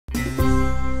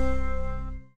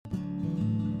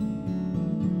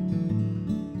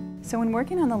So when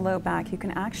working on the low back, you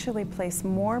can actually place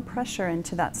more pressure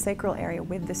into that sacral area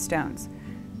with the stones.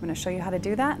 I'm going to show you how to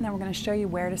do that, and then we're going to show you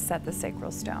where to set the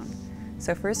sacral stone.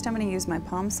 So first I'm going to use my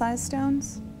palm-sized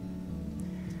stones.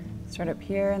 Start up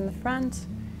here in the front.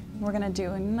 We're going to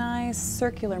do a nice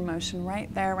circular motion right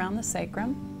there around the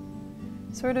sacrum,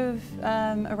 sort of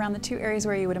around the two areas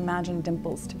where you would imagine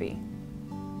dimples to be.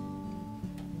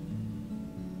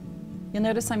 You'll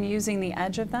notice I'm using the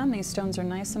edge of them. These stones are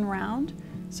nice and round,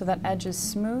 so that edge is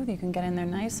smooth. You can get in there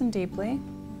nice and deeply.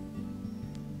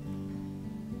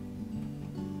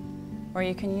 Or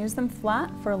you can use them flat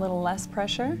for a little less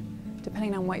pressure,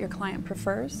 depending on what your client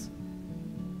prefers.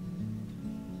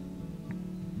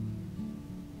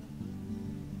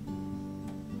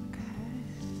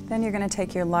 Then you're going to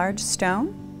take your large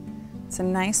stone. It's a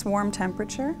nice warm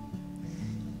temperature.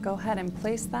 Go ahead and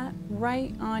place that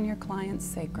right on your client's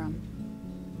sacrum.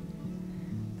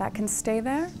 That can stay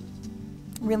there,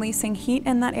 releasing heat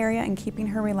in that area and keeping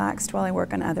her relaxed while I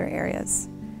work on other areas.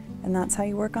 And that's how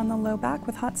you work on the low back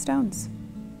with hot stones.